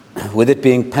with it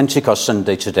being Pentecost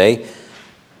Sunday today,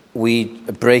 we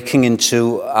are breaking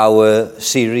into our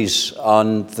series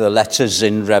on the letters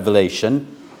in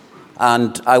Revelation.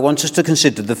 And I want us to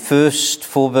consider the first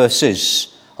 4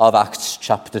 verses of Acts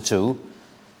chapter 2,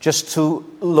 just to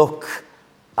look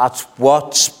at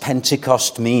what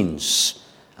Pentecost means,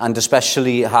 and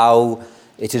especially how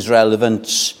it is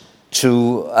relevant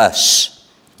to us.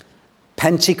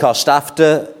 Pentecost,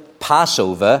 after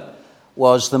Passover,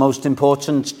 was the most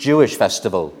important Jewish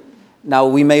festival. Now,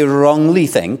 we may wrongly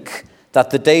think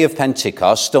that the day of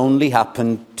Pentecost only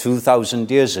happened 2,000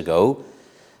 years ago,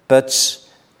 but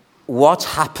what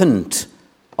happened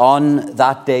on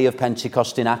that day of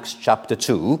Pentecost in Acts chapter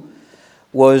 2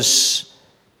 was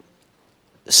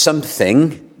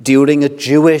something during a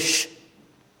Jewish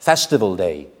festival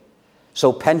day.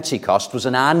 So Pentecost was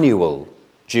an annual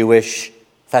Jewish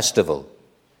festival.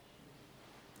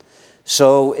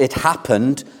 So it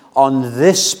happened on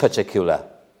this particular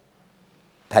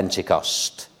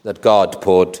Pentecost that God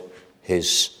poured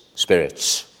his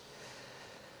spirits.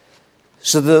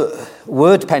 So the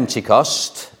word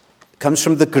Pentecost comes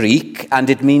from the Greek and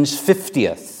it means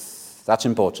 50th. That's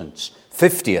important.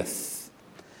 50th.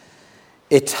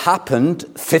 It happened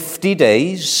 50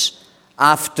 days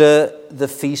after the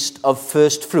Feast of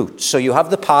First Fruits. So you have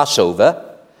the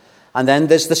Passover, and then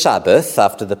there's the Sabbath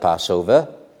after the Passover,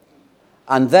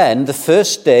 and then the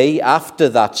first day after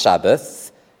that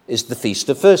Sabbath is the Feast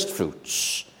of First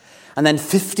Fruits. And then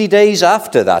 50 days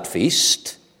after that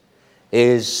feast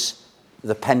is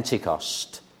the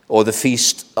Pentecost, or the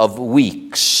Feast of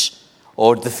Weeks,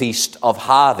 or the Feast of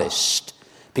Harvest,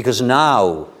 because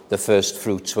now the first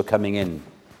fruits were coming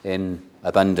in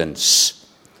abundance.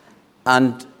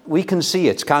 And we can see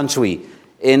it, can't we,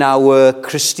 in our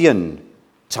Christian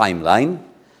timeline.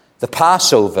 The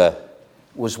Passover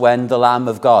was when the Lamb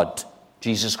of God,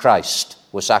 Jesus Christ,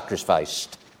 was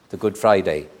sacrificed, the Good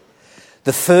Friday.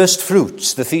 The first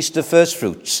fruits, the Feast of First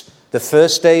Fruits, the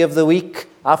first day of the week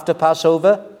after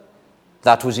Passover,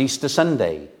 that was Easter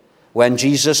Sunday, when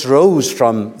Jesus rose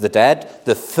from the dead,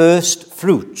 the first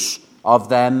fruits of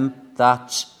them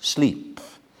that sleep.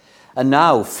 And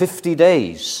now, 50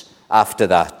 days after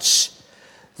that,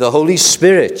 the Holy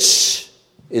Spirit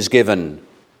is given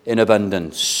in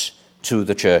abundance to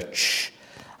the church.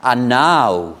 And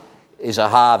now is a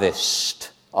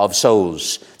harvest of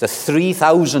souls. The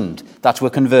 3,000 that were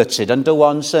converted under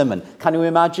one sermon. Can you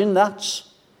imagine that?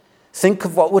 Think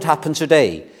of what would happen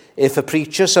today if a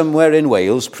preacher somewhere in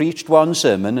Wales preached one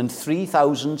sermon and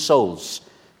 3,000 souls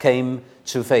came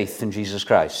to faith in Jesus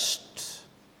Christ.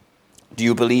 Do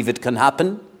you believe it can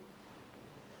happen?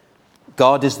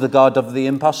 God is the God of the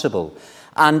impossible.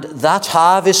 And that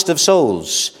harvest of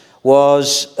souls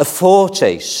was a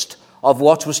foretaste of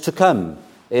what was to come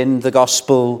in the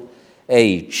gospel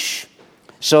age.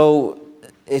 So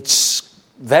it's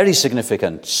very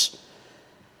significant.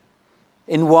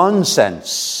 In one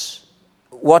sense,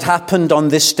 what happened on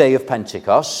this day of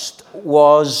Pentecost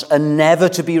was a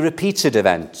never-to-be-repeated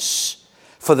event.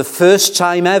 For the first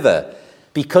time ever,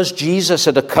 because Jesus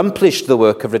had accomplished the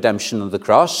work of redemption on the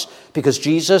cross, because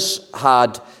Jesus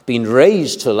had been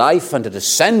raised to life and had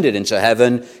ascended into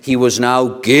heaven, he was now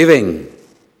giving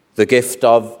the gift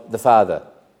of the Father.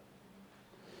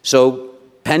 So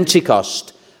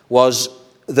Pentecost was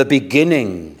the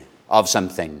beginning of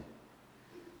something.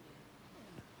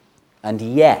 And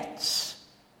yet,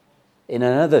 in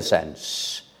another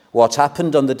sense, what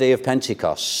happened on the day of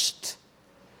Pentecost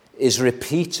is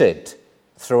repeated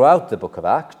throughout the book of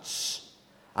Acts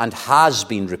and has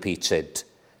been repeated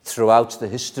throughout the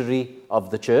history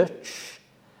of the church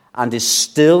and is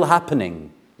still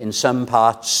happening in some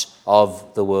parts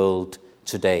of the world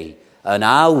today. An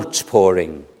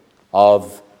outpouring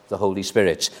of the Holy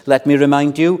Spirit. Let me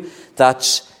remind you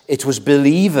that it was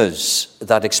believers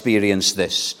that experienced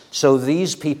this. So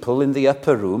these people in the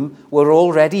upper room were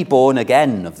already born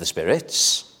again of the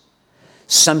spirits.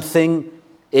 Something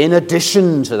in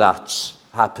addition to that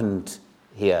happened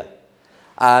here.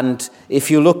 And if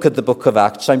you look at the book of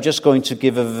Acts, I'm just going to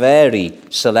give a very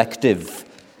selective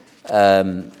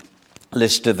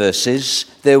list of verses.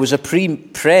 There was a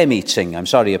prayer meeting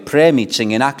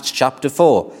in Acts chapter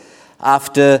 4,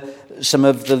 after some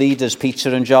of the leaders,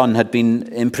 Peter and John, had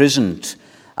been imprisoned.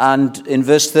 And in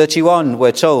verse 31,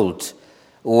 we're told,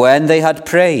 when they had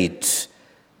prayed,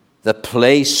 the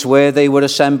place where they were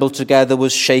assembled together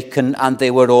was shaken, and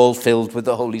they were all filled with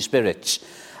the Holy Spirit.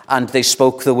 And they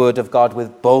spoke the word of God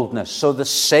with boldness. So the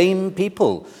same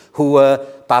people who were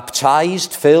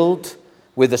baptized, filled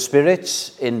with the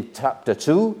Spirit in chapter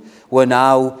 2, were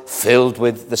now filled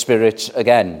with the Spirit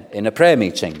again in a prayer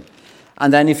meeting.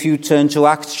 And then if you turn to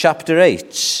Acts chapter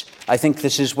 8, I think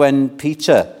this is when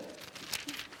Peter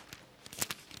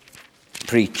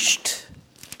preached.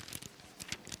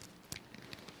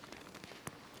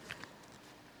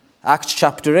 Acts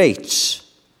chapter 8,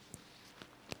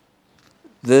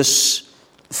 verse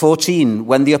 14,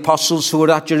 when the apostles who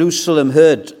were at Jerusalem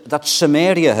heard that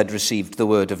Samaria had received the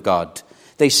word of God,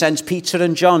 they sent Peter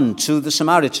and John to the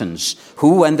Samaritans,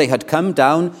 who, when they had come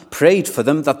down, prayed for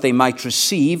them that they might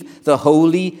receive the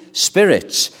Holy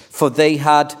Spirit, for he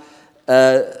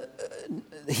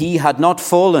had not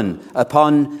fallen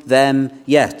upon them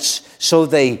yet. So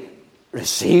they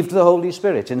received the Holy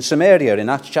Spirit in Samaria in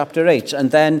Acts chapter 8, and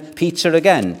then Peter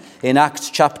again in Acts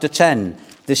chapter 10.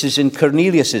 This is in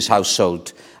Cornelius'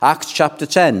 household. Acts chapter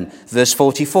 10, verse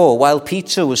 44. While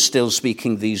Peter was still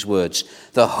speaking these words,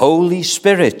 the Holy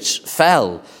Spirit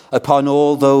fell upon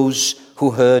all those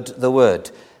who heard the word.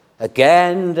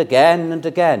 Again and again and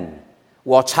again,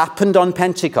 what happened on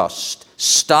Pentecost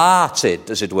started,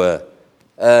 as it were,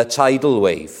 a tidal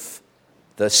wave,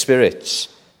 the Spirit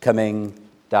coming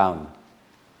down.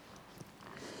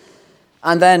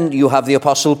 And then you have the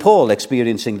Apostle Paul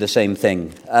experiencing the same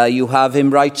thing. You have him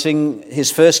writing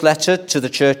his first letter to the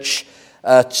church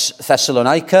at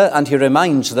Thessalonica, and he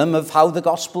reminds them of how the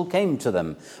gospel came to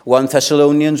them. 1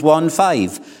 Thessalonians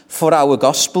 1:5, for our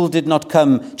gospel did not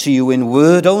come to you in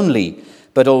word only,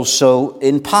 but also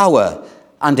in power,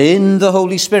 and in the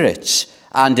Holy Spirit,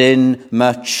 and in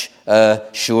much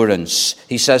assurance.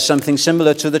 He says something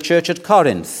similar to the church at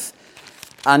Corinth,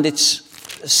 and it's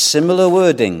similar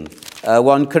wording.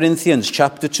 1 Corinthians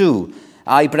chapter 2,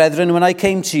 I, brethren, when I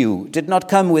came to you, did not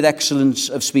come with excellence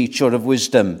of speech or of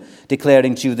wisdom,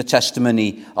 declaring to you the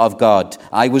testimony of God.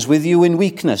 I was with you in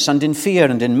weakness and in fear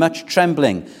and in much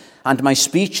trembling. And my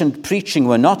speech and preaching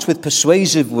were not with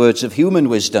persuasive words of human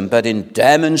wisdom, but in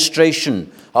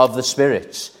demonstration of the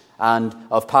Spirit and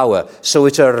of power. So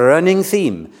it's a running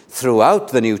theme throughout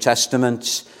the New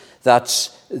Testament that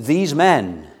these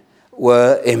men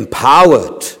were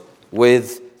empowered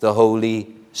with the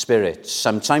Holy Spirit.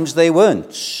 Sometimes they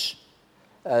weren't.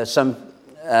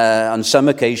 On some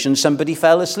occasions, somebody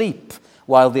fell asleep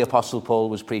while the Apostle Paul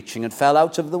was preaching and fell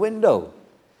out of the window.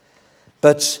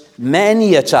 But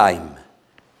many a time,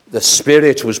 the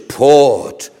Spirit was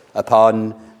poured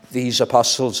upon these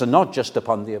apostles, and not just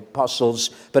upon the apostles,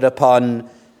 but upon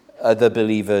the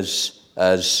believers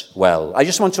as well. I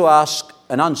just want to ask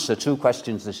and answer two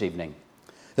questions this evening.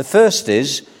 The first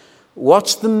is,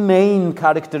 what's the main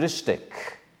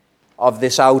characteristic of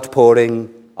this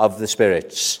outpouring of the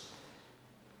Spirit?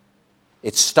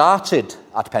 It started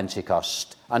at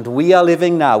Pentecost, and we are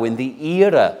living now in the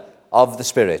era of the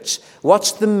Spirit.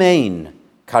 What's the main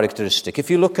characteristic? If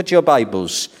you look at your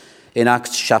Bibles in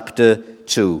Acts chapter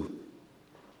 2,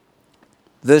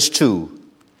 verse 2,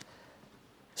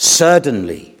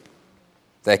 suddenly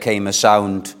there came a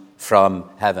sound from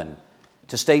heaven.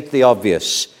 To state the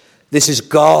obvious, this is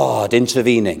God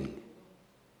intervening.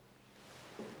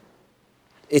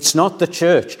 It's not the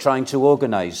church trying to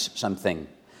organize something.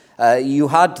 You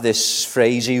had this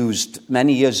phrase used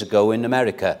many years ago in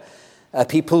America.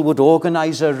 People would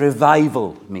organize a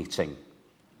revival meeting.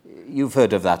 You've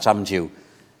heard of that, haven't you?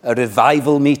 A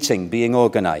revival meeting being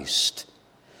organized.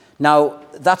 Now,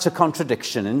 that's a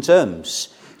contradiction in terms.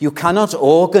 You cannot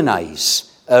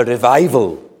organize a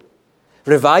revival.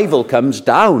 Revival comes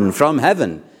down from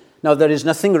heaven. Now, there is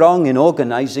nothing wrong in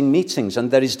organizing meetings, and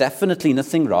there is definitely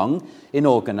nothing wrong in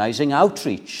organizing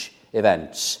outreach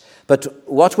events. But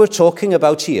what we're talking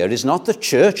about here is not the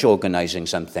church organizing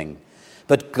something,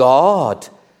 but God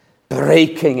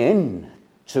breaking in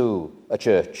to a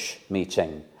church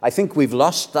meeting. I think we've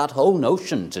lost that whole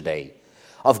notion today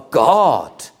of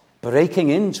God breaking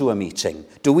into a meeting.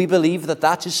 Do we believe that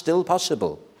that is still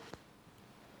possible?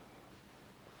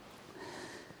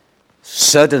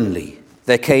 Suddenly,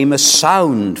 there came a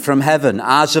sound from heaven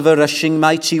as of a rushing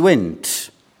mighty wind.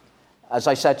 As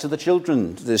I said to the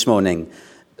children this morning,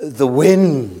 the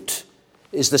wind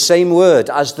is the same word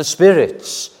as the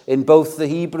Spirit in both the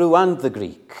Hebrew and the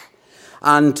Greek.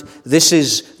 And this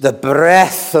is the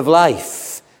breath of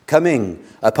life coming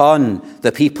upon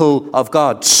the people of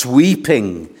God,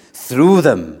 sweeping through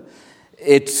them.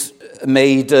 It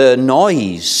made a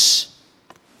noise.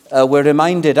 We're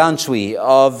reminded, aren't we,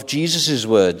 of Jesus'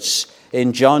 words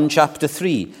in John chapter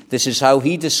 3. This is how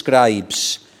he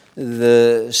describes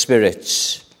the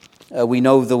Spirit. We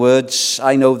know the words.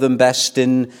 I know them best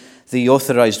in the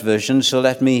Authorized Version, so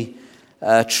let me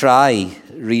Try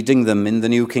reading them in the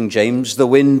New King James. The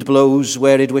wind blows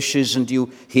where it wishes, and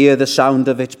you hear the sound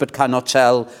of it, but cannot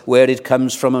tell where it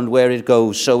comes from and where it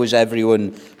goes. So is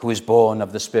everyone who is born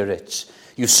of the Spirit.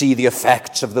 You see the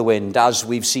effects of the wind, as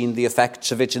we've seen the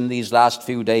effects of it in these last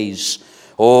few days.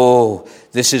 Oh,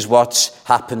 this is what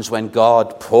happens when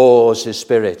God pours his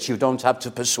Spirit. You don't have to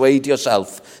persuade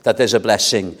yourself that there's a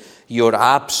blessing. You're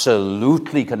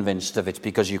absolutely convinced of it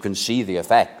because you can see the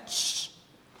effects.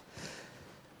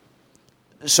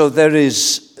 So there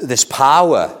is this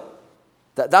power.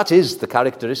 That is the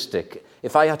characteristic.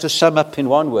 If I had to sum up in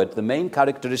one word, the main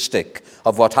characteristic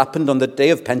of what happened on the day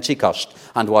of Pentecost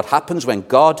and what happens when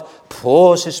God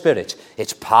pours his Spirit,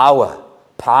 it's power.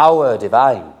 Power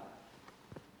divine.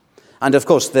 And of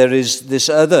course, there is this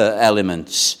other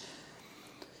element.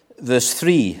 Verse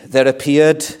 3, there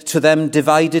appeared to them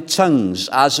divided tongues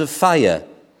as of fire.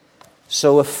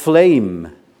 So a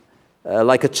flame,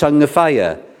 like a tongue of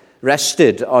fire,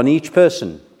 rested on each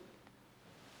person.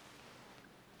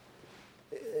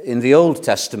 In the Old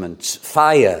Testament,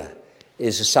 fire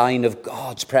is a sign of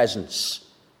God's presence,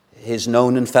 his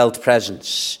known and felt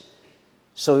presence.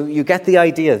 So you get the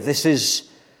idea. This is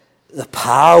the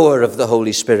power of the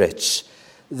Holy Spirit,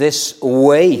 this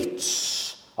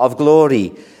weight of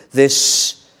glory,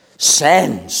 this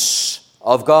sense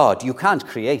of God. You can't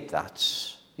create that.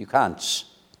 You can't.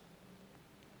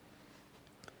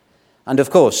 And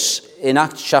of course, in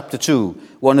Acts chapter 2,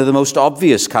 one of the most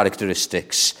obvious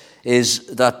characteristics is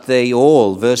that they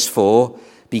all, verse 4,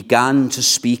 began to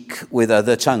speak with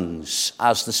other tongues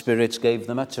as the Spirit gave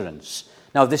them utterance.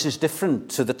 Now, this is different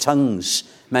to the tongues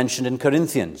mentioned in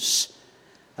Corinthians,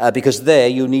 because there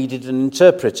you needed an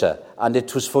interpreter, and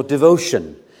it was for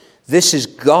devotion. This is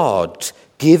God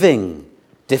giving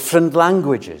different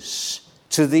languages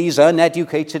to these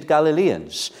uneducated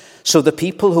Galileans. So the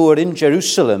people who were in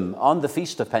Jerusalem on the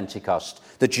Feast of Pentecost,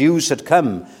 the Jews had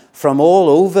come from all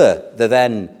over the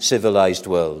then civilized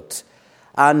world,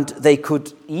 and they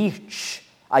could each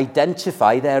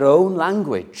identify their own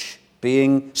language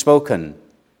being spoken.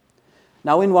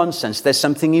 Now, in one sense, there's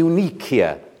something unique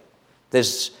here.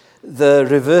 There's the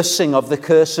reversing of the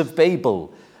curse of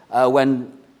Babel,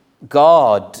 when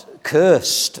God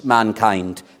cursed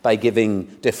mankind by giving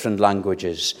different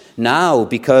languages. Now,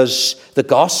 because the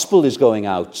gospel is going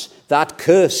out, that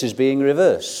curse is being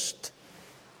reversed.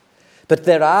 But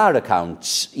there are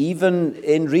accounts, even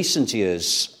in recent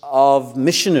years, of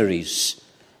missionaries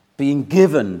being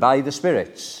given by the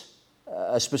Spirit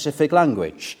a specific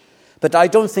language. But I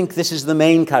don't think this is the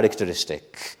main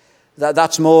characteristic.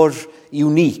 That's more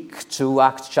unique to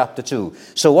Acts chapter 2.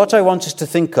 So what I want us to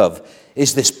think of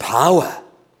is this power,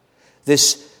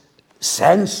 this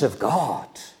sense of God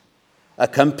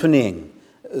accompanying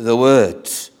the word.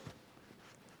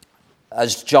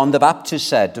 As John the Baptist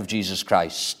said of Jesus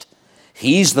Christ,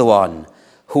 he's the one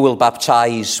who will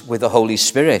baptize with the Holy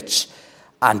Spirit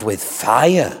and with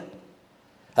fire.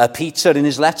 Peter, in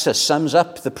his letter, sums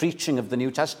up the preaching of the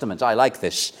New Testament. I like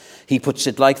this. He puts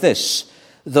it like this: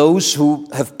 those who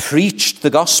have preached the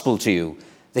gospel to you,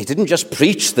 they didn't just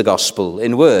preach the gospel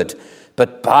in word,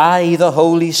 but by the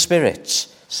Holy Spirit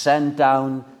sent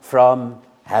down from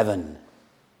heaven.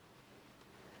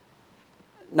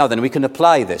 Now then, we can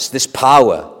apply this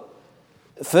power,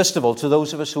 first of all, to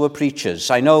those of us who are preachers.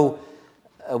 I know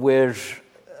we're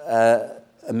a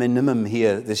minimum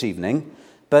here this evening,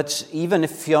 but even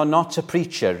if you're not a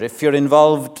preacher, if you're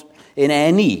involved in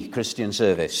any Christian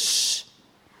service,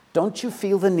 don't you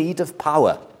feel the need of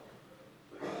power?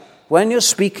 When you're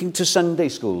speaking to Sunday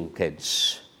school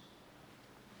kids,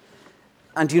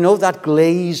 and you know that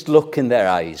glazed look in their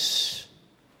eyes,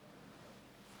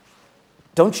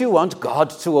 don't you want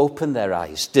God to open their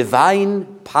eyes? Divine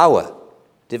power.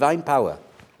 Divine power.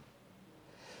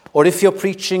 Or if you're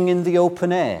preaching in the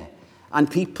open air and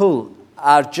people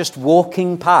are just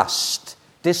walking past,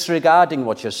 disregarding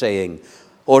what you're saying,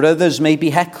 or others may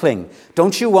be heckling,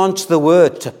 don't you want the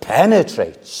word to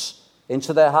penetrate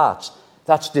into their hearts?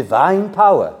 That's divine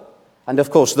power. And of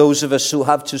course, those of us who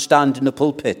have to stand in the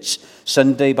pulpit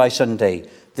Sunday by Sunday,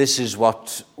 this is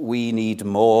what we need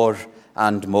more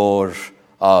and more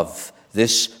of,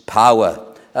 this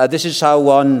power. This is how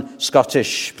one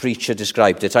Scottish preacher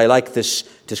described it. I like this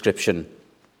description.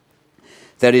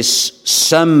 There is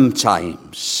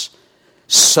sometimes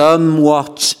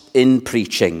somewhat in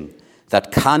preaching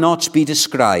that cannot be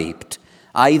described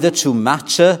either to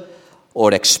matter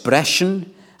or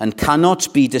expression, and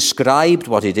cannot be described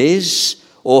what it is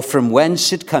or from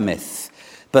whence it cometh,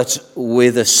 but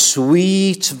with a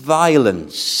sweet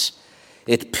violence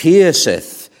it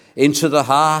pierceth into the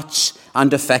hearts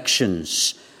and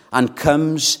affections, and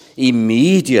comes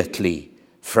immediately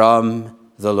from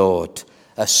the Lord.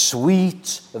 A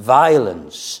sweet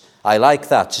violence. I like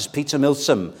that, as Peter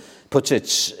Milsom put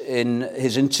it in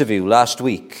his interview last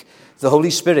week. The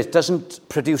Holy Spirit doesn't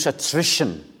produce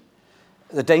attrition.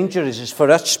 The danger is for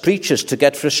us preachers to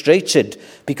get frustrated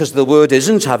because the word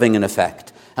isn't having an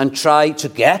effect and try to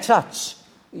get at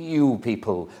you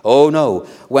people. Oh no,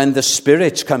 when the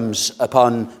Spirit comes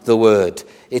upon the word,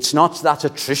 it's not that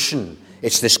attrition,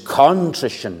 it's this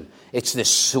contrition, it's this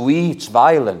sweet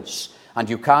violence, and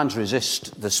you can't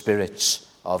resist the Spirit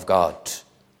of God.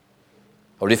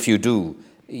 Or if you do,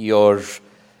 you're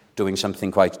doing something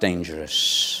quite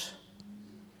dangerous.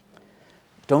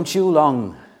 Don't you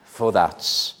long for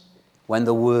that when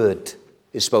the word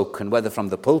is spoken, whether from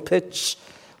the pulpits,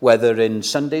 whether in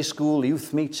Sunday school,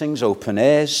 youth meetings, open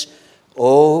airs?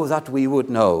 Oh, that we would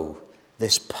know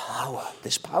this power,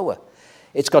 this power.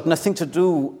 It's got nothing to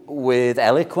do with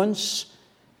eloquence.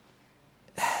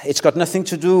 It's got nothing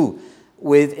to do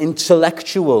with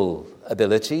intellectual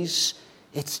abilities.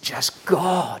 It's just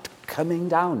God coming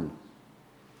down.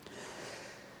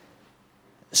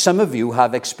 Some of you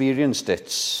have experienced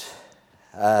it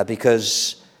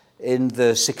because in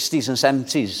the 60s and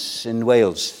 70s in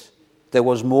Wales, there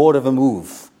was more of a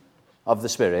move of the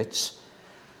Spirit.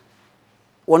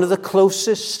 One of the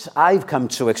closest I've come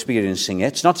to experiencing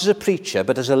it, not as a preacher,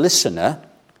 but as a listener,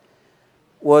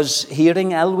 was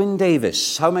hearing Elwyn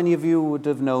Davies. How many of you would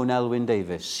have known Elwyn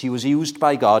Davies? He was used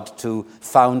by God to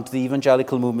found the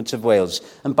evangelical movement of Wales.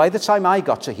 And by the time I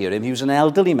got to hear him, he was an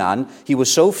elderly man. He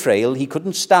was so frail, he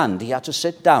couldn't stand. He had to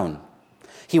sit down.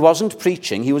 He wasn't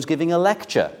preaching, he was giving a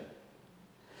lecture.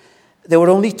 There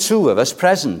were only two of us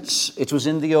present. It was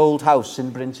in the old house in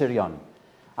Bryn Tirion.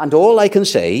 And all I can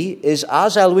say is,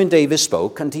 as Elwyn Davies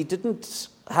spoke, and he didn't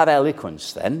have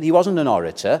eloquence then, he wasn't an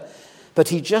orator, but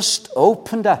he just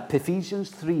opened up Ephesians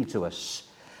 3 to us.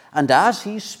 And as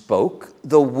he spoke,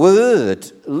 the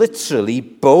word literally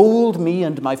bowled me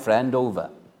and my friend over.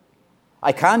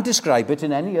 I can't describe it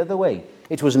in any other way.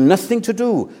 It was nothing to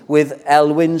do with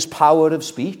Elwyn's power of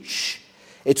speech.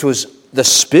 It was the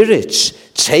Spirit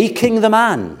taking the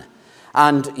man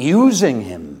and using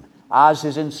him as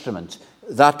his instrument.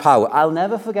 That power. I'll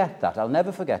never forget that. I'll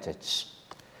never forget it.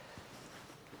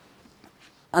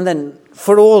 And then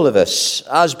for all of us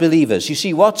as believers, you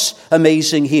see what's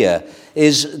amazing here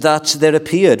is that there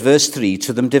appeared, verse 3,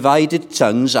 to them divided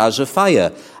tongues as of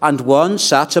fire, and one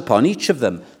sat upon each of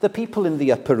them. The people in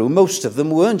the upper room, most of them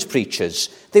weren't preachers.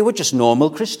 They were just normal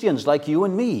Christians like you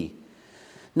and me.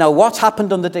 Now, what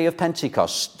happened on the day of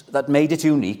Pentecost that made it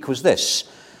unique was this.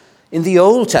 In the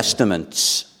Old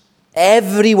Testament,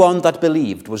 everyone that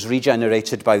believed was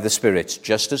regenerated by the Spirit,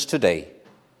 just as today.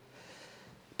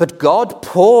 But God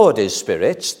poured his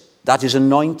Spirit, that is,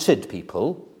 anointed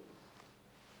people,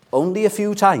 only a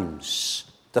few times.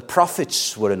 The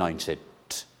prophets were anointed.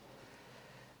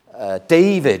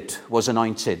 David was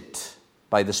anointed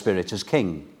by the Spirit as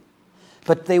king.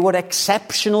 But they were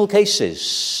exceptional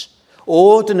cases.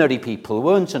 Ordinary people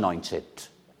weren't anointed.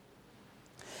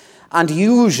 And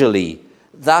usually,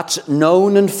 that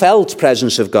known and felt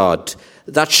presence of God,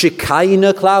 that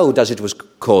Shekinah cloud, as it was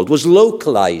called, was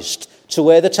localized to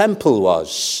where the temple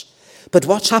was. But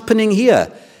what's happening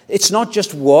here? It's not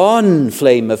just one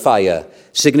flame of fire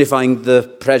signifying the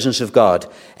presence of God.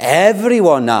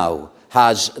 Everyone now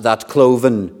has that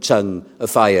cloven tongue of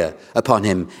fire upon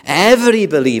him. Every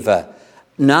believer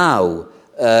now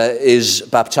is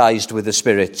baptized with the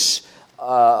Spirit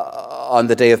on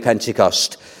the day of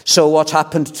Pentecost. So what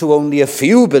happened to only a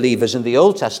few believers in the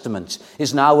Old Testament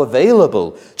is now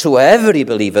available to every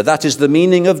believer. That is the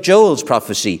meaning of Joel's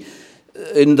prophecy.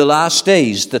 In the last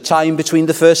days, the time between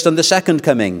the first and the second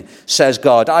coming, says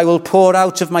God, I will pour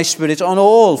out of my Spirit on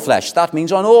all flesh. That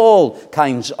means on all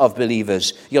kinds of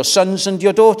believers. Your sons and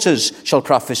your daughters shall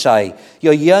prophesy.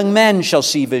 Your young men shall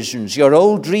see visions. Your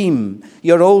old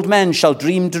men shall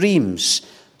dream dreams.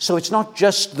 So it's not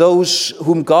just those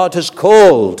whom God has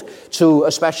called to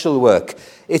a special work.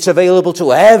 It's available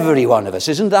to every one of us.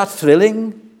 Isn't that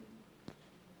thrilling?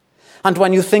 And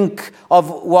when you think of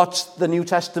what the New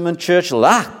Testament church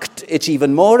lacked, it's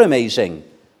even more amazing.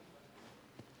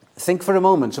 Think for a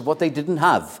moment of what they didn't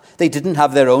have. They didn't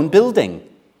have their own building.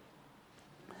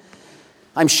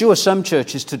 I'm sure some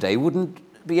churches today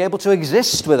wouldn't be able to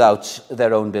exist without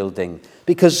their own building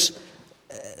because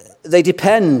they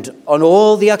depend on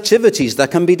all the activities that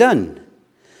can be done.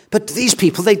 But these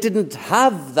people, they didn't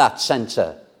have that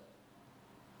centre.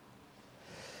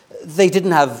 They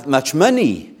didn't have much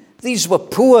money. These were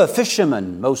poor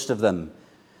fishermen, most of them.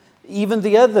 Even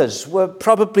the others were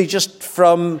probably just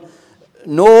from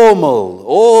normal,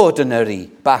 ordinary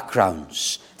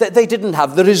backgrounds. They didn't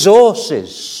have the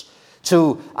resources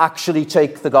to actually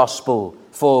take the gospel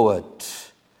forward.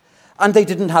 And they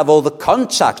didn't have all the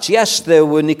contacts. Yes, there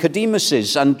were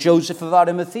Nicodemuses and Joseph of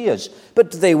Arimatheas,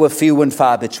 but they were few and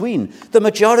far between. The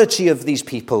majority of these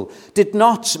people did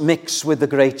not mix with the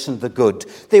great and the good.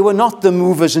 They were not the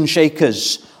movers and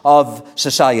shakers of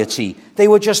society. They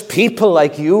were just people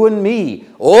like you and me,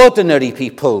 ordinary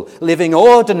people living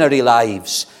ordinary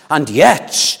lives. And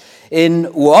yet, in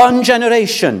one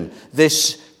generation,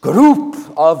 this group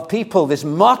of people, this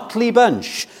motley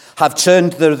bunch, have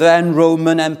turned the then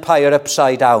Roman Empire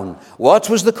upside down. What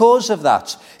was the cause of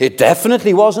that? It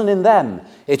definitely wasn't in them.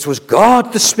 It was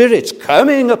God the Spirit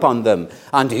coming upon them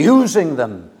and using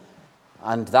them.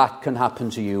 And that can happen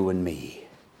to you and me.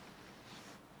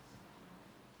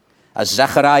 As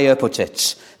Zechariah put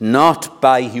it, not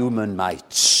by human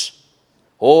might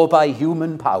or by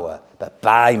human power, but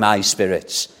by my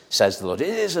Spirit, says the Lord.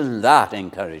 Isn't that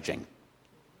encouraging?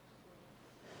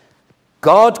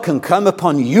 God can come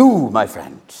upon you, my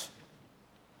friend,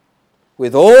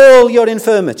 with all your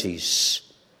infirmities,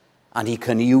 and he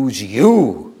can use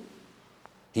you.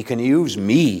 He can use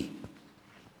me.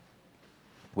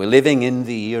 We're living in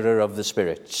the era of the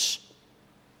spirits.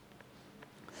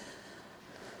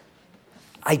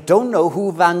 I don't know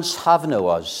who Vance Havner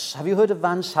was. Have you heard of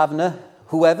Vance Havner?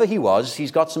 Whoever he was,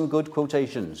 he's got some good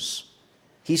quotations.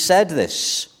 He said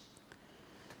this: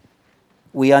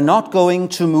 "We are not going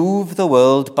to move the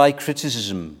world by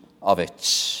criticism of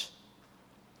it."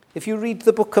 If you read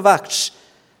the book of Acts,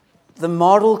 the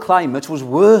moral climate was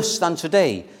worse than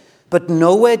today. But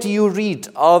nowhere do you read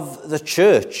of the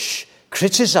church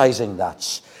criticizing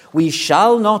that. We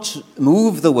shall not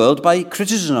move the world by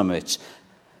criticism of it,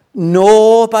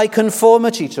 nor by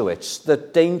conformity to it. The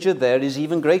danger there is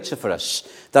even greater for us,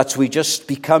 that we just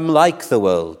become like the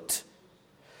world.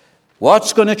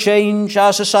 What's going to change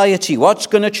our society? What's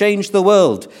going to change the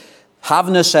world?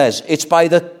 Havner says it's by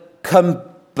the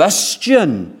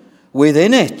combustion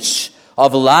within it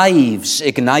of lives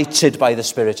ignited by the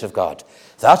Spirit of God.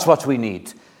 That's what we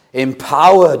need.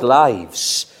 Empowered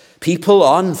lives. People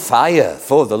on fire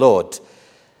for the Lord.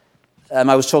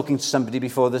 I was talking to somebody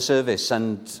before the service,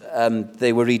 and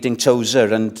they were reading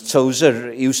Tozer, and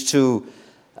Tozer used to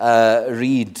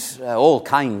read all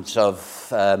kinds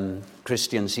of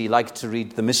Christians. He liked to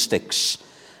read the mystics.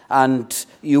 And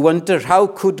you wonder, how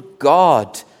could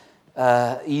God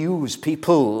use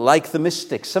people like the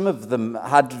mystics? Some of them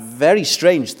had very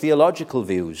strange theological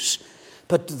views.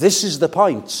 But this is the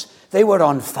point. They were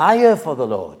on fire for the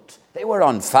Lord. They were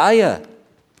on fire.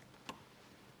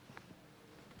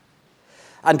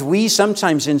 And we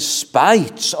sometimes, in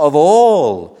spite of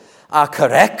all our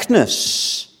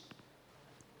correctness,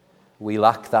 we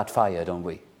lack that fire, don't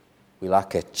we? We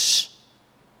lack it.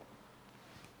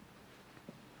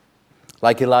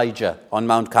 Like Elijah on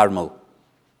Mount Carmel,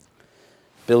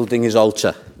 building his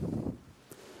altar.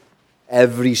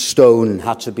 Every stone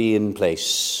had to be in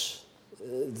place.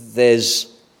 There's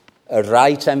a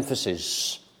right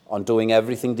emphasis on doing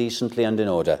everything decently and in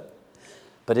order.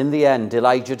 But in the end,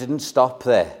 Elijah didn't stop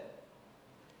there.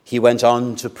 He went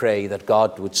on to pray that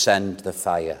God would send the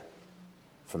fire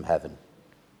from heaven.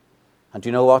 And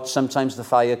you know what? Sometimes the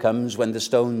fire comes when the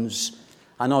stones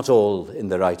are not all in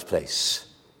the right place.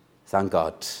 Thank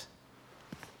God.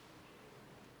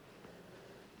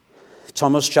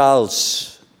 Thomas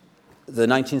Charles, the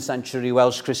 19th century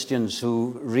Welsh Christians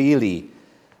who really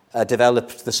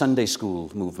developed the Sunday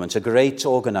school movement, a great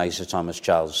organizer, Thomas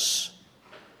Charles.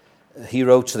 He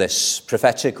wrote this,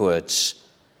 prophetic words: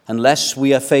 "Unless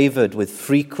we are favoured with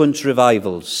frequent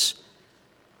revivals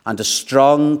and a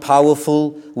strong,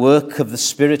 powerful work of the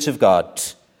Spirit of God,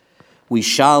 we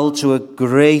shall to a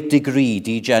great degree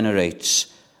degenerate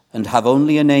and have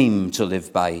only a name to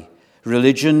live by.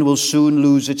 Religion will soon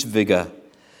lose its vigour.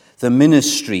 The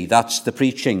ministry, that's the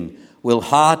preaching, will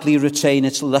hardly retain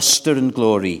its lustre and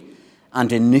glory,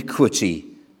 and iniquity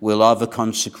will of a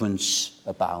consequence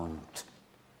abound."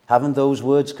 Haven't those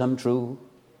words come true?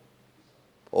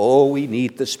 Oh, we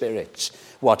need the Spirit.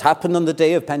 What happened on the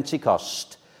day of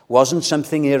Pentecost wasn't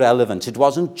something irrelevant. It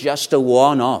wasn't just a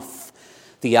one-off.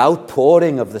 The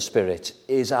outpouring of the Spirit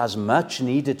is as much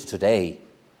needed today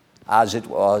as it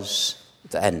was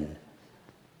then.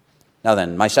 Now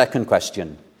then, my second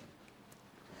question.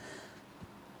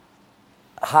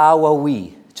 How are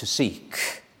we to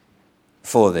seek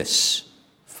for this,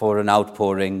 for an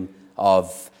outpouring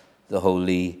of the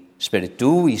Holy Spirit?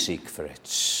 Do we seek for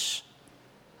it?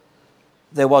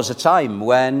 There was a time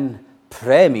when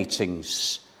prayer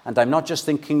meetings, and I'm not just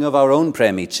thinking of our own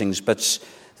prayer meetings, but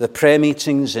the prayer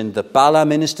meetings in the Bala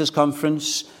Ministers'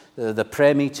 Conference, the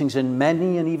prayer meetings in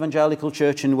many an evangelical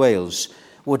church in Wales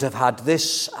would have had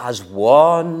this as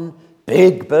one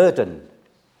big burden.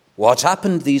 What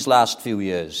happened these last few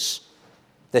years?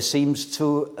 There seems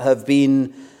to have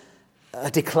been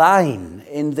a decline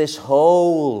in this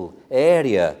whole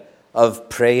area of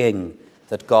praying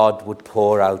that God would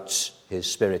pour out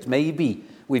his Spirit. Maybe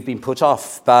we've been put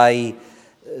off by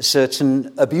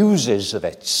certain abuses of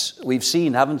it. We've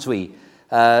seen, haven't we,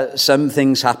 some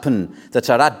things happen that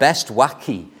are at best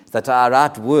wacky, that are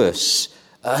at worst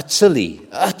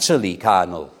utterly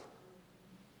carnal.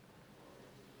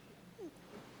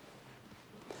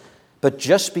 But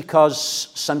just because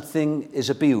something is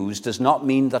abused does not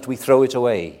mean that we throw it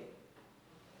away.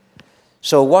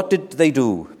 So what did they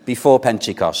do before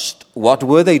Pentecost? What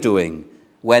were they doing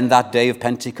when that day of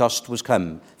Pentecost was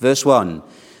come? Verse 1,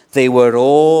 they were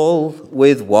all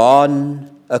with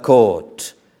one accord.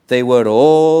 They were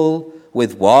all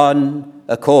with one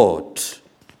accord.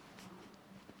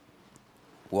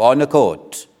 One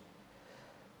accord.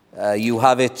 You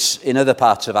have it in other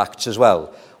parts of Acts as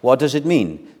well. What does it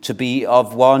mean to be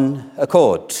of one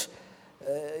accord?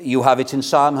 You have it in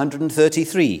Psalm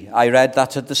 133. I read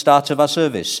that at the start of our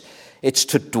service. It's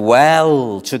to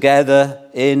dwell together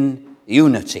in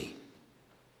unity.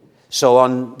 So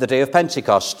on the day of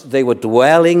Pentecost, they were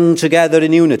dwelling together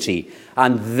in unity,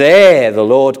 and there the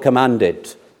Lord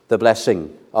commanded the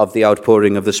blessing of the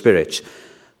outpouring of the Spirit.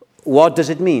 What does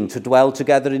it mean to dwell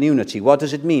together in unity? What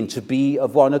does it mean to be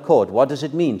of one accord? What does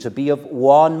it mean to be of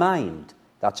one mind?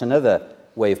 That's another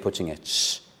way of putting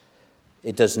it.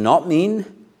 It does not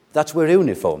mean that we're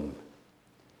uniform.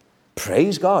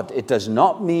 Praise God. It does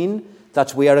not mean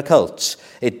that we are a cult.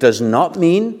 It does not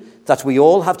mean that we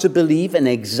all have to believe in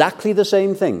exactly the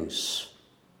same things.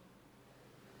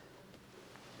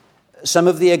 Some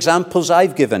of the examples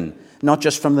I've given, not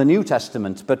just from the New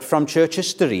Testament, but from church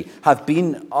history, have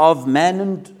been of men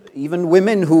and even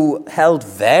women who held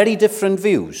very different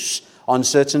views on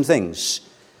certain things.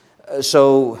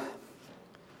 So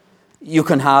you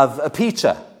can have a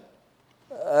Peter,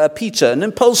 an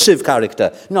impulsive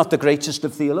character, not the greatest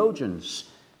of theologians,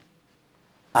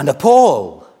 and a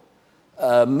Paul,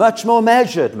 a much more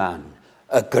measured man,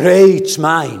 a great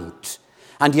mind.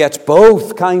 And yet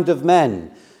both kind of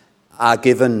men are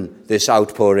given this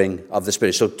outpouring of the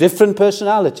Spirit. So different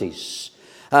personalities.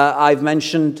 I've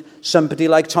mentioned somebody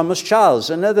like Thomas Charles,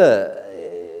 another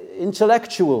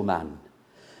intellectual man.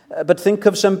 But think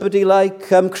of somebody like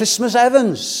Christmas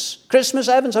Evans. Christmas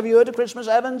Evans, have you heard of Christmas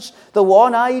Evans? The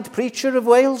one-eyed preacher of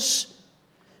Wales.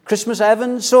 Christmas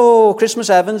Evans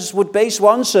would base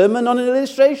one sermon on an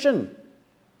illustration.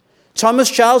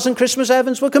 Thomas Charles and Christmas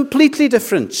Evans were completely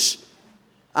different.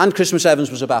 And Christmas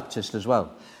Evans was a Baptist as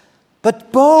well.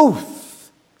 But both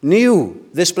knew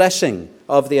this blessing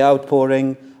of the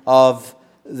outpouring of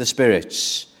the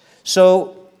Spirit.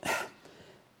 So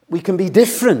we can be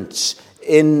different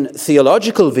in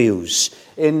theological views,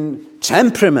 in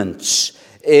temperaments,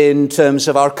 in terms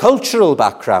of our cultural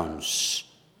backgrounds.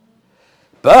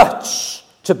 But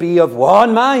to be of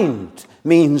one mind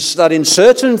means that in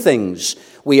certain things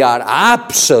we are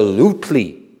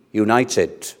absolutely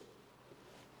united.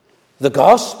 The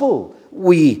gospel,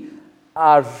 we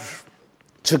are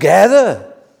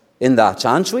together in that,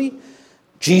 aren't we?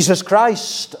 Jesus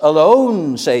Christ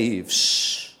alone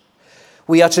saves.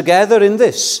 We are together in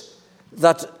this,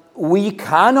 that we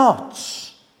cannot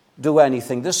do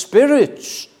anything. The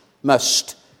Spirit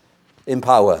must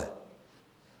empower.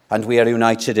 And we are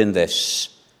united in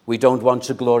this. We don't want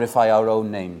to glorify our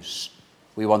own names.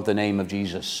 We want the name of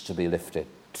Jesus to be lifted.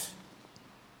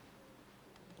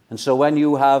 And so when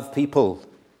you have people,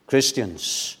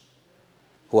 Christians,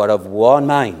 who are of one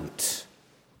mind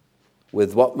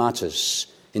with what matters,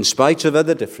 in spite of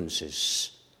other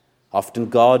differences, often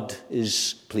God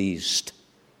is pleased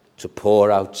to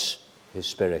pour out his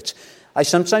Spirit. I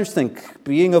sometimes think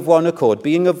being of one accord,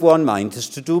 being of one mind, is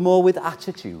to do more with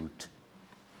attitude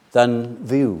than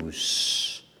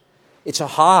views. It's a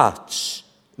heart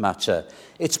matter.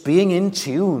 It's being in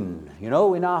tune, in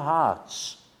our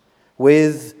hearts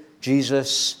with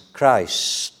Jesus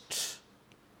Christ.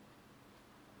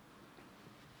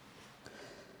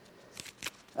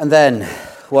 And then,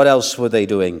 what else were they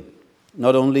doing?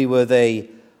 Not only were they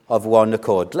of one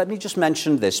accord. Let me just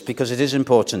mention this because it is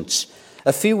important.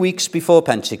 A few weeks before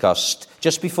Pentecost,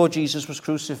 just before Jesus was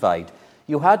crucified,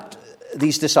 you had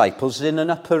these disciples in an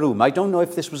upper room. I don't know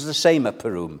if this was the same upper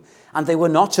room. And they were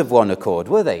not of one accord,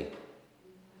 were they?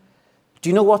 Do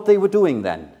you know what they were doing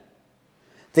then?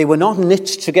 They were not knit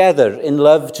together in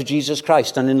love to Jesus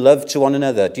Christ and in love to one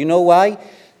another. Do you know why?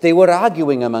 they were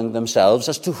arguing among themselves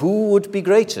as to who would be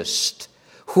greatest,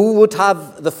 who would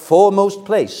have the foremost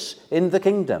place in the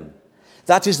kingdom.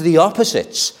 That is the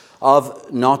opposite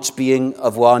of not being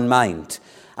of one mind.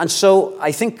 And so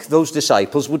I think those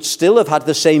disciples would still have had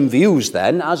the same views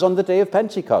then as on the day of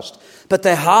Pentecost. But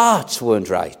their hearts weren't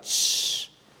right.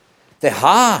 Their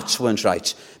hearts weren't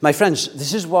right. My friends,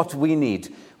 this is what we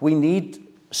need. We need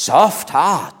soft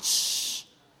hearts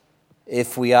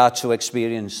if we are to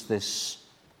experience this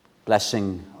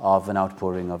blessing of an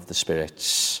outpouring of the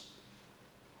Spirit.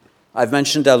 I've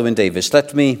mentioned Elwyn Davies.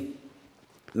 Let me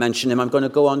mention him. I'm going to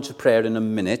go on to prayer in a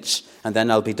minute, and then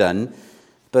I'll be done.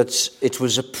 But it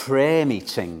was a prayer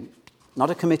meeting, not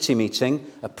a committee meeting,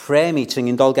 a prayer meeting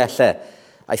in Dolgellau.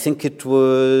 I think it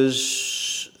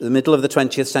was the middle of the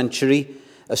 20th century,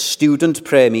 a student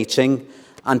prayer meeting.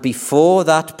 And before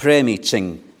that prayer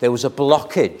meeting, there was a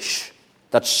blockage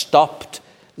that stopped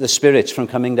the spirits from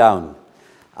coming down.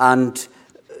 And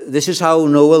this is how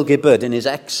Noel Gibbard, in his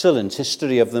excellent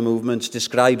history of the movement,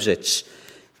 describes it.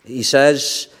 He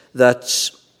says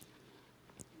that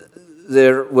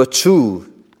there were two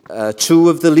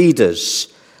of the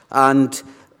leaders, and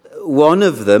one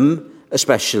of them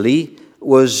especially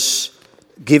was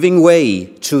giving way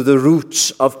to the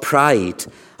roots of pride.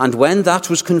 And when that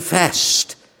was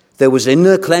confessed, there was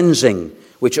inner cleansing,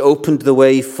 which opened the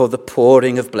way for the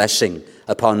pouring of blessing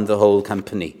upon the whole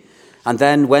company. And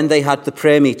then when they had the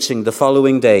prayer meeting the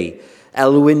following day,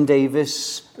 Elwyn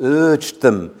Davies urged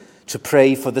them to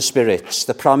pray for the spirits.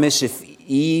 The promise, if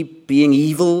ye, being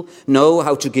evil, know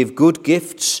how to give good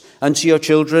gifts unto your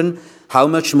children, how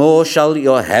much more shall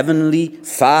your heavenly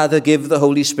Father give the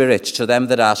Holy Spirit to them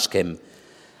that ask him?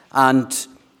 And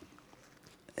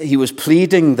he was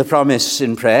pleading the promise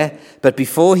in prayer, but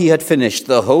before he had finished,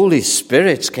 the Holy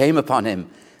Spirit came upon him.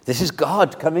 This is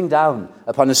God coming down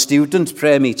upon a student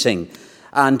prayer meeting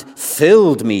and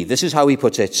filled me, this is how he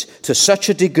put it, to such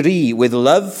a degree with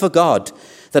love for God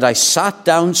that I sat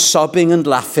down sobbing and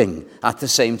laughing at the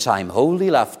same time. Holy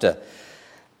laughter.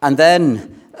 And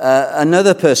then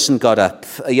another person got up,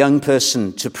 a young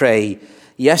person, to pray.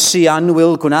 Iesu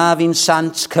anwyl gwna fi'n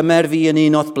sant, cymer fi yn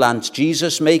un o'th blant.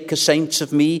 Jesus, make a saint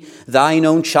of me, thine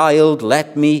own child,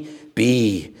 let me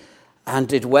be.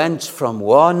 And it went from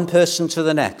one person to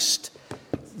the next.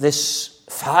 This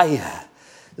fire,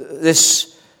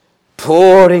 this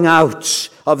pouring out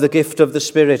of the gift of the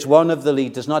Spirit. One of the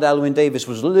leaders, not Elwyn Davies,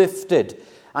 was lifted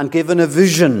and given a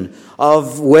vision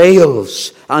of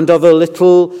Wales and of a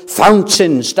little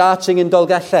fountain starting in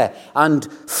Dolgellau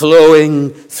and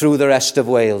flowing through the rest of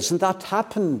Wales. And that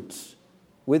happened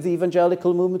with the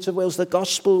evangelical movement of Wales. The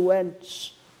gospel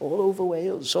went all over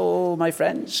Wales. Oh, my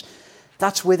friends,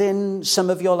 that's within some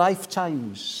of your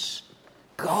lifetimes.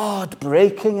 God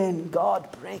breaking in, God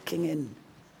breaking in.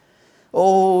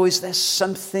 Oh, is there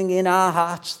something in our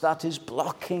hearts that is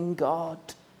blocking God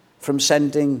from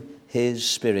sending his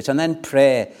Spirit? And then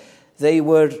prayer. They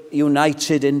were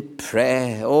united in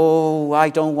prayer. Oh, I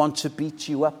don't want to beat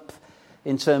you up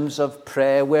in terms of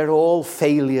prayer. We're all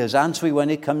failures, aren't we, when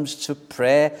it comes to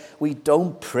prayer? We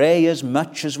don't pray as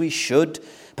much as we should.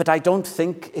 But I don't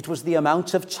think it was the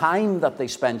amount of time that they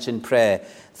spent in prayer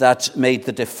that made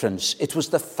the difference. It was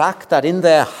the fact that in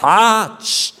their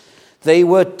hearts they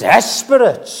were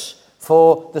desperate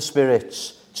for the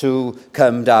Spirit to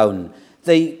come down.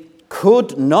 They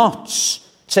could not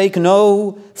take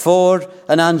no for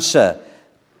an answer.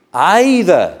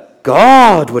 Either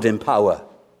God would empower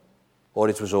or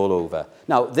it was all over.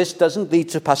 Now, this doesn't lead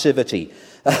to passivity.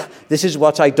 This is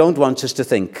what I don't want us to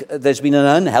think. There's been an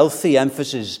unhealthy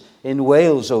emphasis in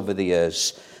Wales over the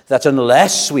years that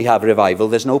unless we have revival,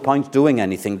 there's no point doing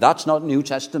anything. That's not New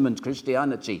Testament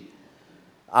Christianity.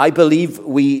 I believe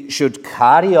we should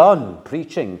carry on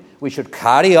preaching. We should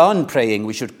carry on praying.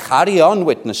 We should carry on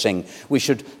witnessing. We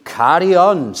should carry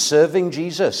on serving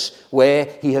Jesus where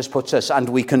he has put us. And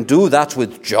we can do that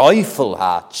with joyful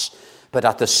hearts. But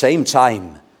at the same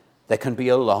time, there can be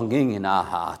a longing in our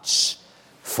hearts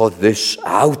for this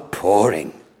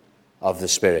outpouring of the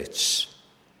spirits.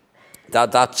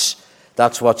 That's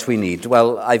what we need.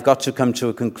 Well, I've got to come to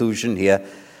a conclusion here.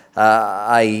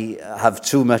 I have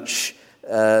too much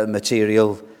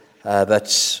material,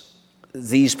 but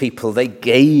these people, they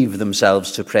gave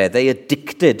themselves to prayer. They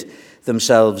addicted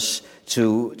themselves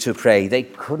to pray. They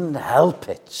couldn't help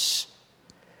it.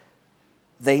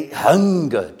 They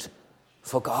hungered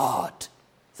for God,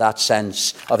 that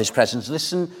sense of his presence.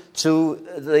 Listen to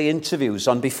the interviews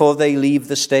on before they leave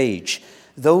the stage.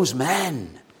 Those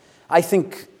men, I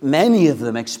think many of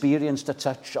them experienced a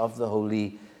touch of the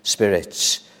Holy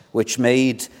Spirit, which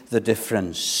made the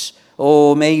difference.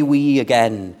 Oh, may we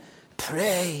again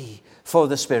pray for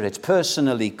the Spirit,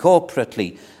 personally,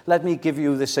 corporately. Let me give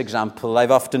you this example.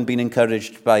 I've often been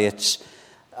encouraged by it.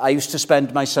 I used to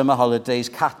spend my summer holidays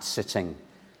cat sitting.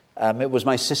 It was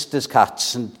my sister's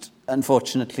cat, and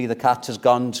unfortunately the cat has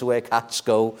gone to where cats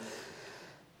go.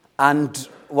 And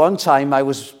one time I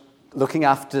was looking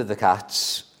after the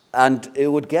cats, and it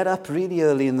would get up really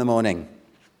early in the morning,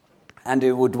 and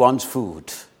it would want food.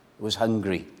 It was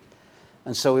hungry.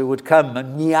 And so it would come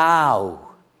and meow.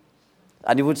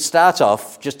 And it would start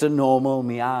off just a normal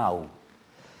meow.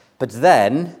 But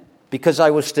then, because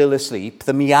I was still asleep,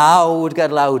 the meow would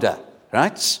get louder,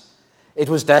 right? It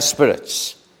was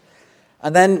desperate.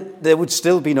 And then there would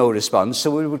still be no response,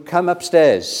 so it would come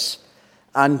upstairs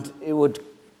and it would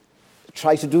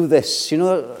try to do this. You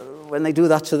know, when they do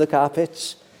that to the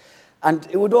carpets? And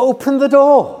it would open the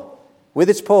door with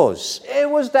its paws. It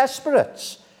was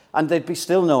desperate. And there'd be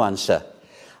still no answer.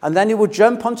 And then it would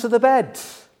jump onto the bed.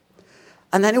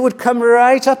 And then it would come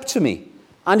right up to me.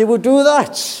 And it would do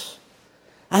that.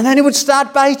 And then it would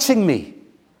start biting me.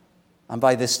 And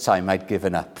by this time, I'd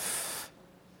given up.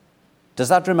 Does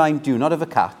that remind you, not of a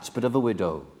cat, but of a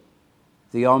widow?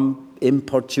 The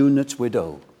importunate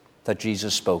widow that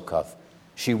Jesus spoke of.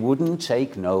 She wouldn't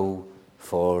take no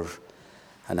for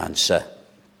an answer.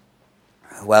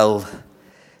 Well,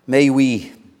 may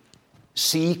we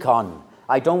seek on.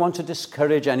 I don't want to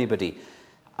discourage anybody.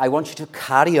 I want you to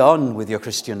carry on with your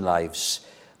Christian lives.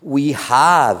 We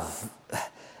have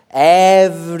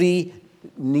every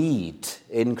need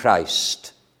in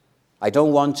Christ. I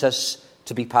don't want us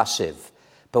to be passive.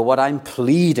 But what I'm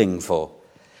pleading for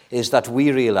is that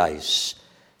we realize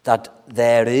that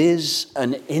there is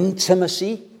an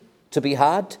intimacy to be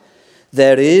had.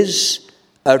 There is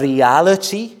a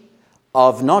reality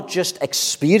of not just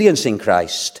experiencing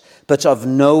Christ, but of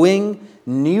knowing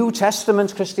New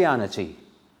Testament Christianity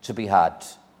to be had.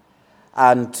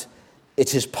 And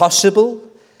it is possible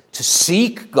to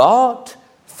seek God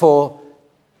for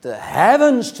the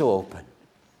heavens to open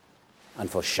and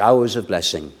for showers of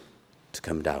blessing to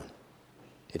come down.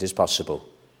 It is possible.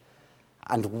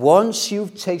 And once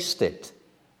you've tasted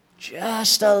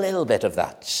just a little bit of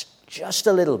that, just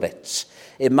a little bit,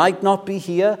 it might not be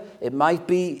here, it might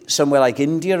be somewhere like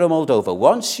India or Moldova.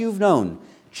 Once you've known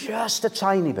just a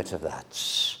tiny bit of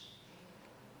that,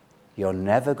 you're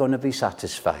never going to be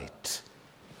satisfied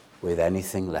with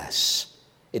anything less.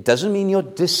 It doesn't mean you're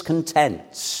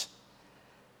discontent.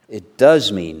 It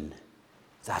does mean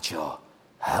that you're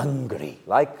hungry,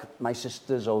 like my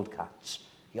sister's old cats.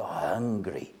 You're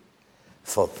hungry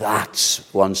for that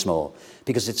once more.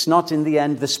 Because it's not in the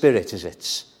end the Spirit, is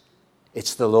it?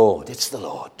 It's the Lord. It's the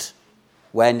Lord.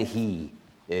 When he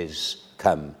is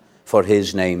come for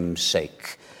his name's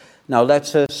sake. Now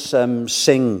let us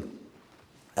sing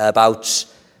about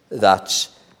that.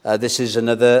 I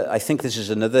think this is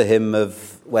another hymn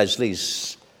of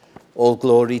Wesley's. All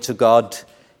glory to God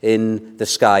in the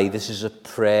sky. This is a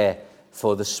prayer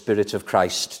for the Spirit of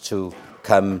Christ to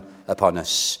come upon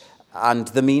us. And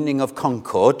the meaning of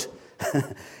concord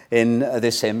in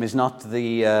this hymn is not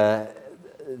the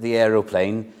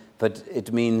aeroplane, but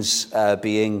it means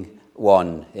being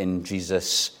one in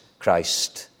Jesus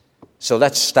Christ. So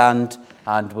let's stand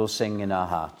and we'll sing in our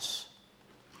hearts.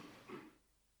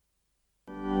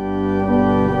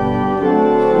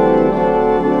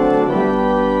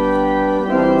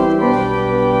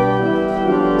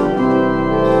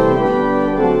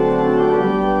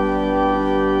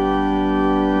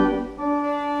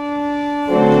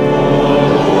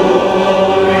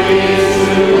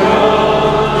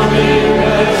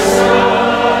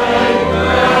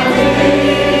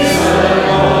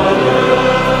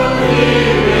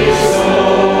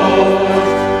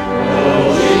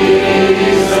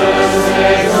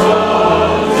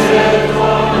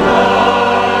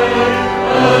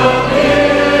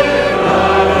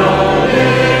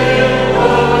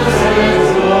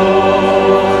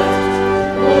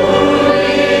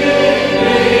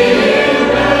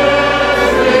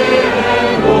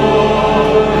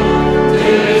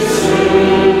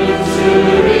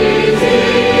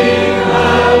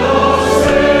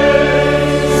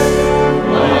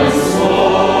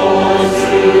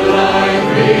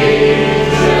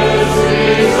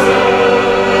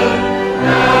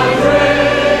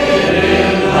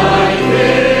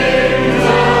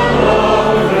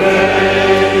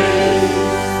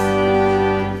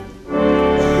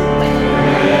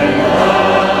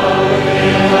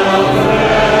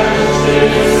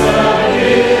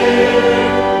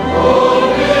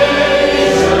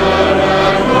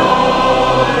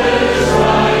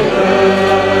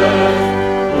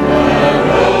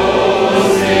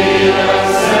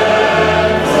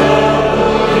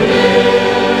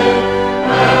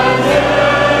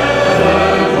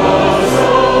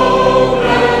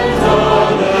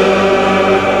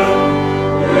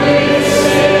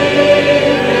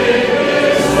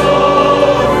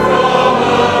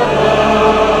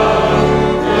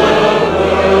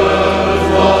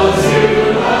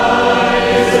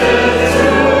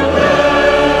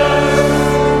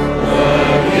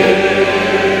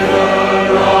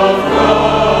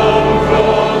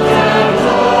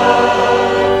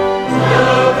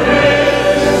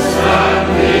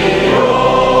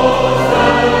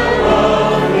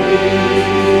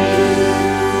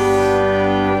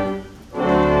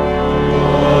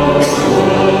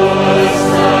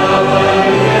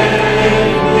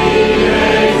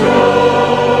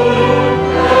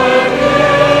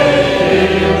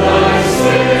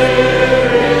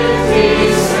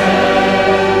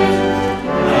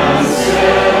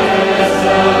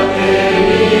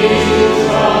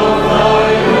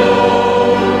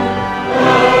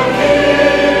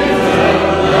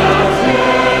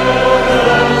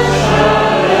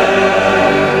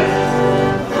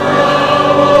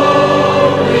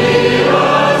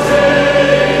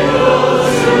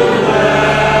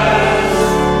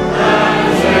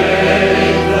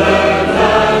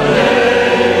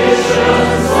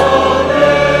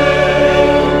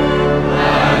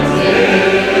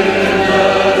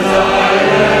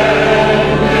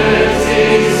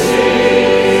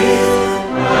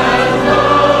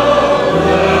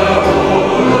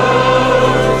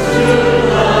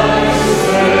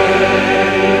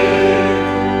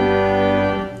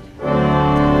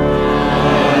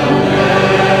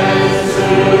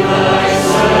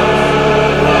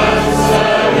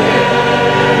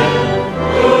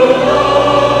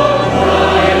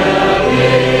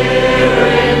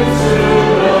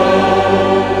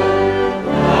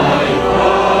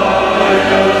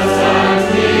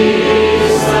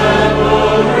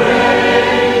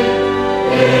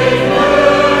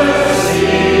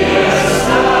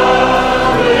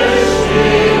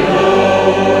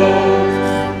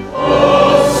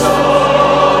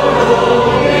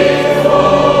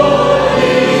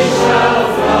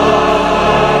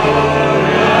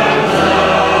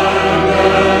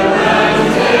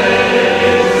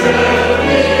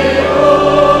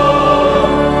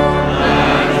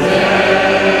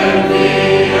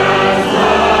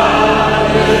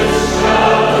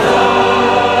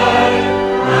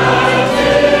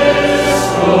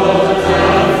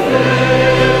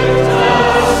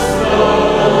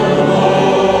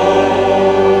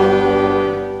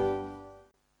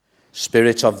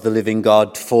 Spirit of the living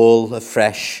God, fall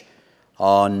afresh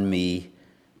on me.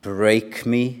 Break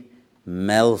me,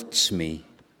 melt me,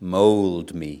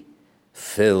 mold me,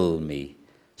 fill me.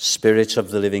 Spirit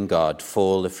of the living God,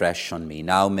 fall afresh on me.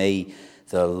 Now may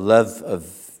the love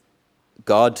of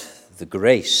God, the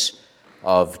grace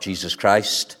of Jesus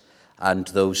Christ, and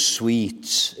those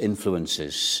sweet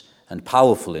influences and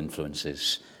powerful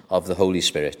influences of the Holy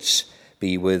Spirit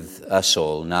be with us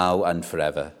all, now and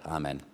forever. Amen.